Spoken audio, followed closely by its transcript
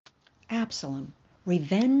Absalom,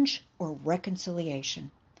 revenge or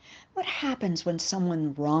reconciliation? What happens when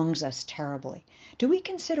someone wrongs us terribly? Do we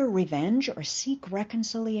consider revenge or seek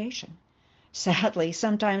reconciliation? Sadly,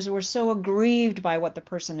 sometimes we're so aggrieved by what the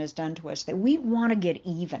person has done to us that we want to get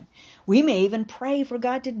even. We may even pray for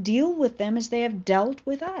God to deal with them as they have dealt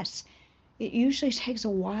with us. It usually takes a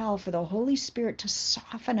while for the Holy Spirit to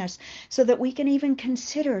soften us so that we can even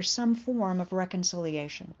consider some form of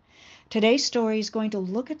reconciliation. Today's story is going to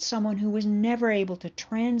look at someone who was never able to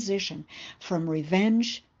transition from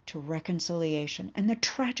revenge to reconciliation and the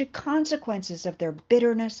tragic consequences of their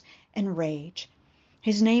bitterness and rage.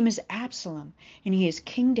 His name is Absalom, and he is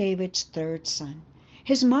King David's third son.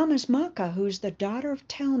 His mom is Maacah, who is the daughter of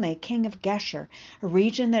Talmai, king of Geshur, a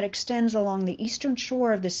region that extends along the eastern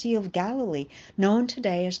shore of the Sea of Galilee, known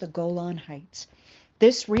today as the Golan Heights.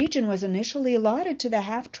 This region was initially allotted to the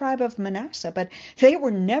half-tribe of Manasseh, but they were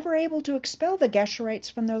never able to expel the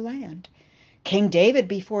Geshurites from their land. King David,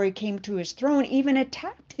 before he came to his throne, even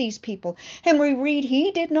attacked these people. And we read he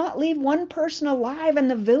did not leave one person alive in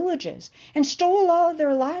the villages and stole all of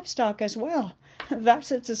their livestock as well.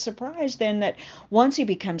 Thus it's a surprise then that once he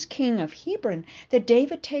becomes king of Hebron, that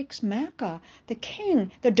David takes Maacah, the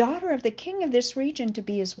king, the daughter of the king of this region, to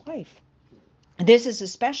be his wife. This is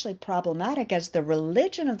especially problematic as the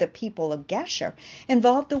religion of the people of Geshur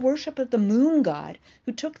involved the worship of the moon god,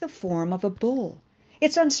 who took the form of a bull.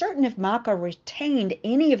 It's uncertain if Maacah retained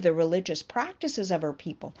any of the religious practices of her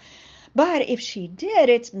people. But if she did,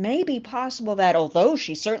 it may be possible that although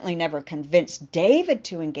she certainly never convinced David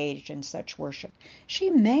to engage in such worship, she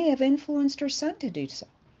may have influenced her son to do so.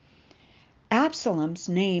 Absalom's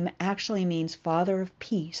name actually means father of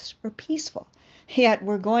peace or peaceful. Yet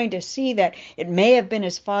we're going to see that it may have been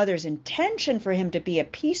his father's intention for him to be a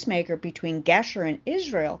peacemaker between Geshur and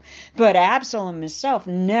Israel, but Absalom himself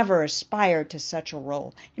never aspired to such a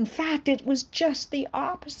role. In fact, it was just the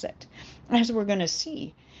opposite. As we're going to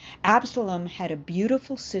see, Absalom had a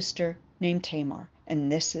beautiful sister named Tamar,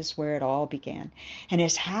 and this is where it all began. And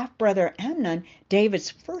his half-brother Amnon, David's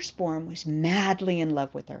firstborn, was madly in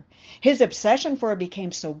love with her. His obsession for her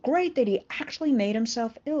became so great that he actually made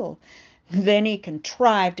himself ill. Then he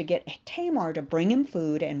contrived to get Tamar to bring him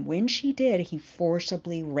food, and when she did, he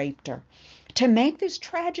forcibly raped her. To make this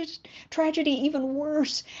tragedy even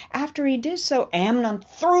worse, after he did so, Amnon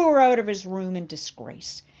threw her out of his room in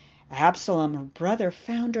disgrace. Absalom, her brother,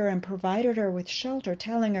 found her and provided her with shelter,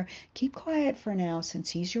 telling her, "Keep quiet for now,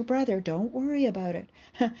 since he's your brother. Don't worry about it."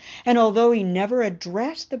 And although he never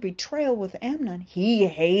addressed the betrayal with Amnon, he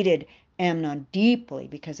hated Amnon deeply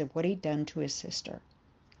because of what he'd done to his sister.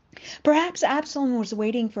 Perhaps Absalom was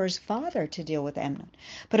waiting for his father to deal with Amnon,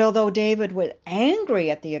 but although David was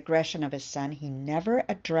angry at the aggression of his son, he never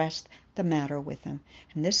addressed the matter with him.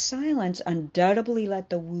 And this silence undoubtedly let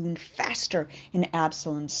the wound fester in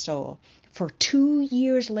Absalom's soul. For 2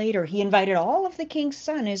 years later, he invited all of the king's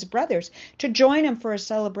sons, his brothers, to join him for a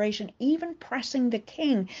celebration, even pressing the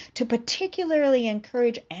king to particularly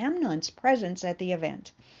encourage Amnon's presence at the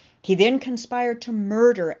event. He then conspired to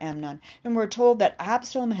murder Amnon, and we're told that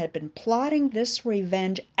Absalom had been plotting this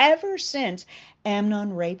revenge ever since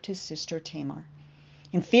Amnon raped his sister Tamar.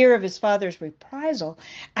 In fear of his father's reprisal,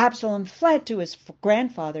 Absalom fled to his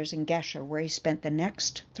grandfather's in Geshur, where he spent the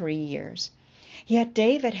next 3 years. Yet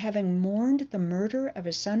David, having mourned the murder of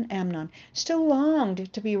his son Amnon, still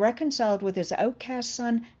longed to be reconciled with his outcast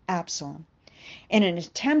son Absalom. In an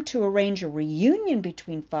attempt to arrange a reunion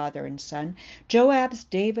between father and son, Joab,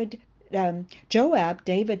 David's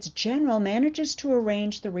general, manages to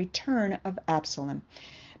arrange the return of Absalom.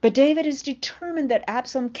 But David is determined that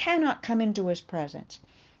Absalom cannot come into his presence.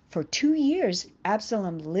 For 2 years,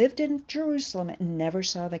 Absalom lived in Jerusalem and never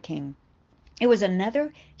saw the king. It was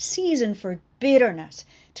another season for bitterness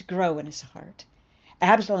to grow in his heart.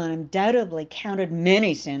 Absalom undoubtedly counted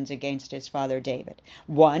many sins against his father David.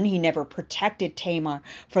 1, he never protected Tamar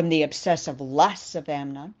from the obsessive lusts of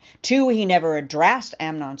Amnon. 2, he never addressed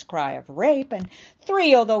Amnon's cry of rape. And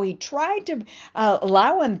 3, although he tried to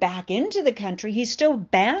allow him back into the country, he still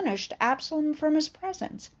banished Absalom from his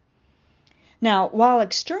presence. Now, while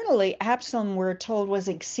externally Absalom, we're told, was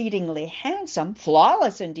exceedingly handsome,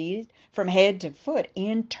 flawless indeed, from head to foot,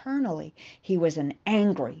 internally he was an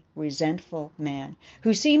angry, resentful man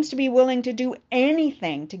who seems to be willing to do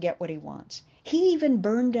anything to get what he wants. He even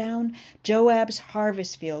burned down Joab's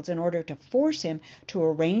harvest fields in order to force him to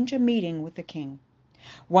arrange a meeting with the king.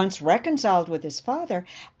 Once reconciled with his father,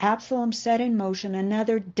 Absalom set in motion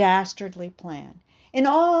another dastardly plan. In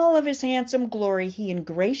all of his handsome glory, he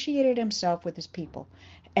ingratiated himself with his people,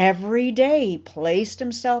 Every day he placed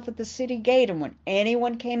himself at the city gate, and when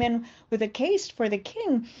anyone came in with a case for the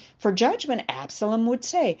king for judgment, Absalom would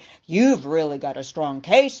say, "You've really got a strong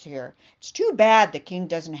case here. It's too bad the king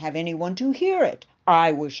doesn't have anyone to hear it.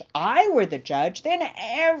 I wish I were the judge. Then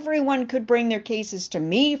everyone could bring their cases to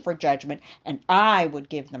me for judgment, and I would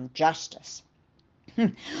give them justice."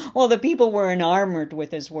 Well, the people were enamored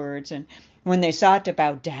with his words, and when they sought to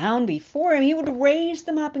bow down before him, he would raise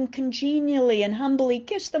them up and congenially and humbly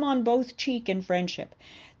kiss them on both cheek in friendship.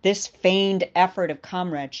 This feigned effort of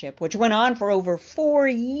comradeship, which went on for over 4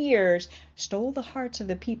 years, stole the hearts of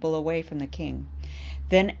the people away from the king.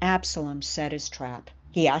 Then Absalom set his trap.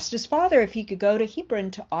 He asked his father if he could go to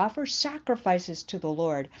Hebron to offer sacrifices to the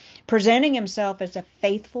Lord, presenting himself as a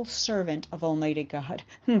faithful servant of Almighty God.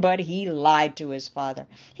 But he lied to his father.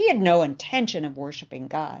 He had no intention of worshiping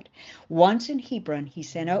God. Once in Hebron, he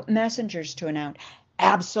sent out messengers to announce,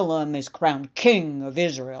 "Absalom is crowned king of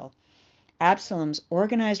Israel." Absalom's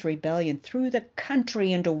organized rebellion threw the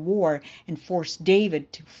country into war and forced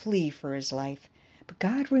David to flee for his life. But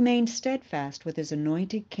God remained steadfast with his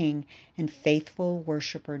anointed king and faithful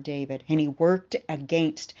worshiper David, and he worked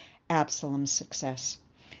against Absalom's success.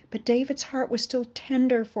 But David's heart was still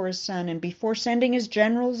tender for his son, and before sending his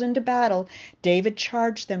generals into battle, David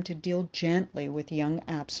charged them to deal gently with young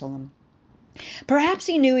Absalom. Perhaps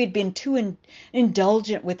he knew he'd been too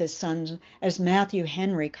indulgent with his sons, as Matthew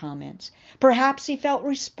Henry comments. Perhaps he felt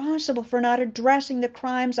responsible for not addressing the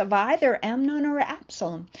crimes of either Amnon or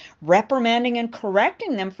Absalom, reprimanding and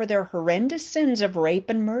correcting them for their horrendous sins of rape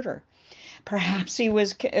and murder. Perhaps he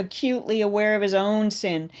was acutely aware of his own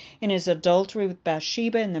sin in his adultery with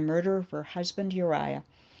Bathsheba and the murder of her husband Uriah,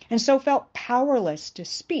 and so felt powerless to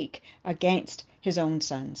speak against his own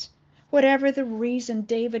sons. Whatever the reason,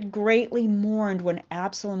 David greatly mourned when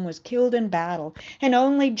Absalom was killed in battle, and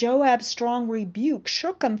only Joab's strong rebuke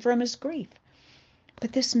shook him from his grief.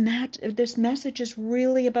 But this message is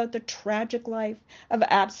really about the tragic life of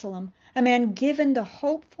Absalom, a man given the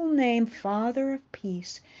hopeful name Father of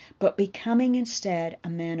Peace, but becoming instead a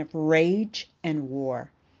man of rage and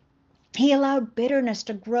war. He allowed bitterness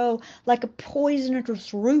to grow like a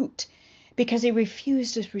poisonous root because he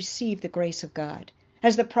refused to receive the grace of God.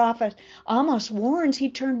 As the prophet Amos warns, he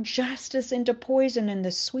turned justice into poison and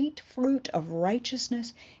the sweet fruit of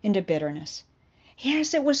righteousness into bitterness.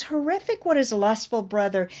 Yes, it was horrific what his lustful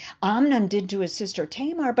brother Amnon did to his sister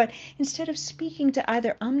Tamar, but instead of speaking to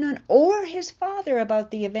either Amnon or his father about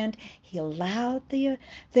the event, he allowed the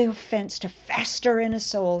offense to fester in his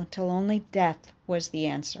soul until only death was the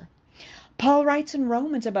answer. Paul writes in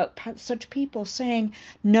Romans about such people, saying,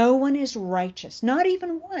 "No one is righteous, not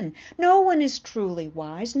even one. No one is truly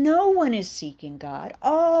wise. No one is seeking God.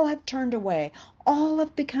 All have turned away. All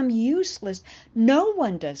have become useless. No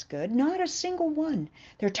one does good, not a single one.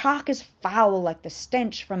 Their talk is foul like the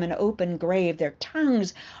stench from an open grave. Their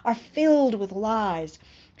tongues are filled with lies.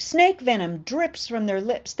 Snake venom drips from their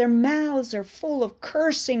lips. Their mouths are full of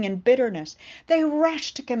cursing and bitterness. They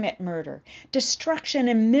rush to commit murder. Destruction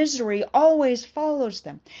and misery always follows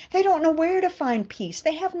them. They don't know where to find peace.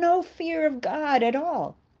 They have no fear of God at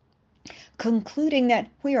all." Concluding that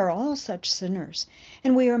we are all such sinners,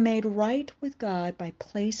 and we are made right with God by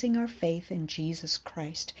placing our faith in Jesus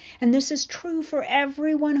Christ. And this is true for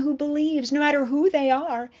everyone who believes, no matter who they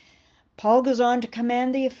are. Paul goes on to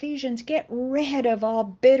command the Ephesians, get rid of all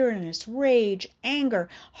bitterness, rage, anger,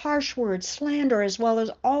 harsh words, slander, as well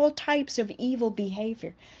as all types of evil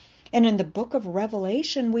behavior. And in the book of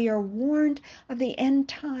Revelation, we are warned of the end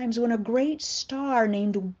times when a great star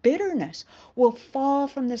named bitterness will fall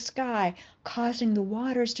from the sky, causing the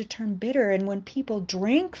waters to turn bitter. And when people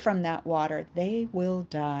drink from that water, they will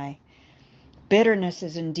die. Bitterness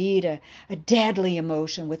is indeed a deadly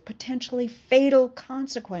emotion with potentially fatal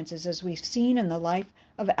consequences, as we've seen in the life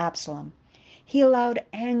of Absalom. He allowed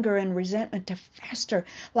anger and resentment to fester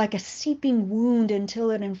like a seeping wound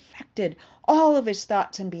until it infected all of his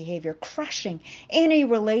thoughts and behavior, crushing any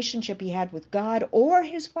relationship he had with God or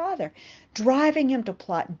his father, driving him to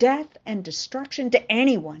plot death and destruction to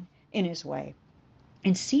anyone in his way.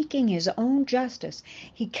 In seeking his own justice,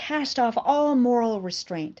 he cast off all moral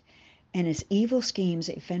restraint, and his evil schemes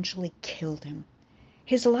eventually killed him.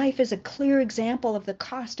 His life is a clear example of the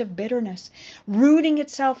cost of bitterness, rooting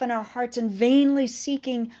itself in our hearts and vainly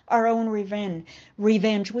seeking our own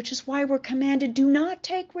revenge, which is why we're commanded, do not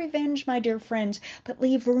take revenge, my dear friends, but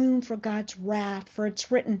leave room for God's wrath, for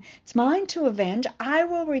it's written, it's mine to avenge, I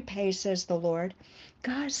will repay, says the Lord.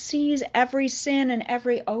 God sees every sin and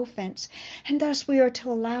every offense, and thus we are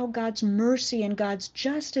to allow God's mercy and God's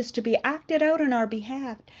justice to be acted out on our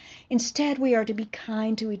behalf. Instead, we are to be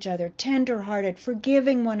kind to each other, tender-hearted,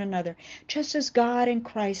 forgiving one another, just as God in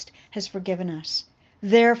Christ has forgiven us.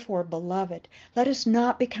 Therefore, beloved, let us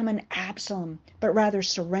not become an Absalom, but rather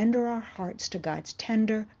surrender our hearts to God's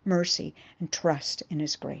tender mercy and trust in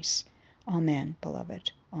his grace. Amen,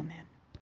 beloved. Amen.